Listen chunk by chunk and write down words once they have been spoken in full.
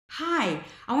Hi,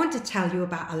 I want to tell you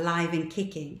about Alive and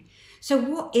Kicking. So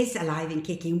what is Alive and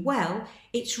Kicking? Well,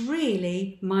 it's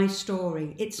really my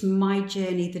story. It's my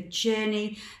journey, the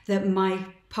journey that my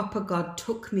Papa God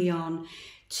took me on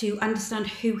to understand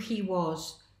who he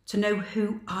was, to know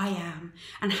who I am,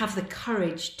 and have the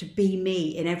courage to be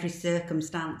me in every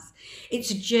circumstance. It's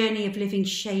a journey of living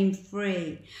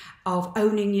shame-free, of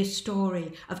owning your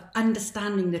story, of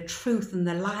understanding the truth and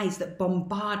the lies that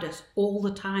bombard us all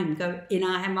the time, go in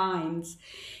our minds.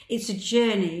 It's a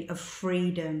journey of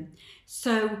freedom.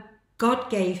 So God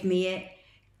gave me it.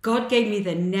 God gave me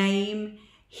the name.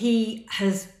 He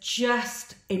has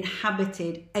just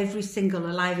inhabited every single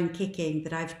Alive and Kicking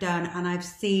that I've done, and I've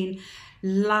seen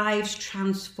lives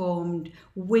transformed,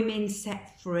 women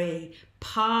set free,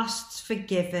 pasts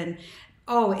forgiven.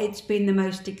 Oh, it's been the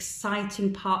most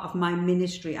exciting part of my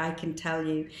ministry, I can tell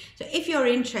you. So if you're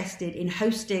interested in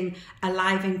hosting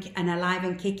Alive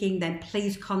and Kicking, then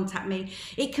please contact me.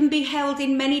 It can be held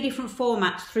in many different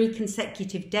formats, 3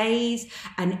 consecutive days,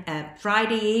 and a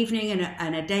Friday evening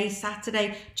and a day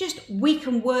Saturday. Just we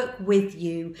can work with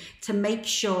you to make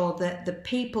sure that the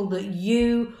people that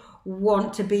you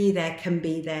want to be there can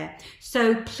be there.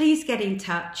 So please get in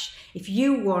touch. If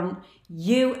you want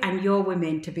you and your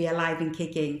women to be alive and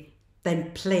kicking, then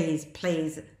please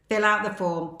fill out the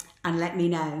form and let me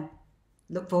know.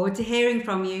 Look forward to hearing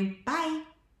from you. Bye.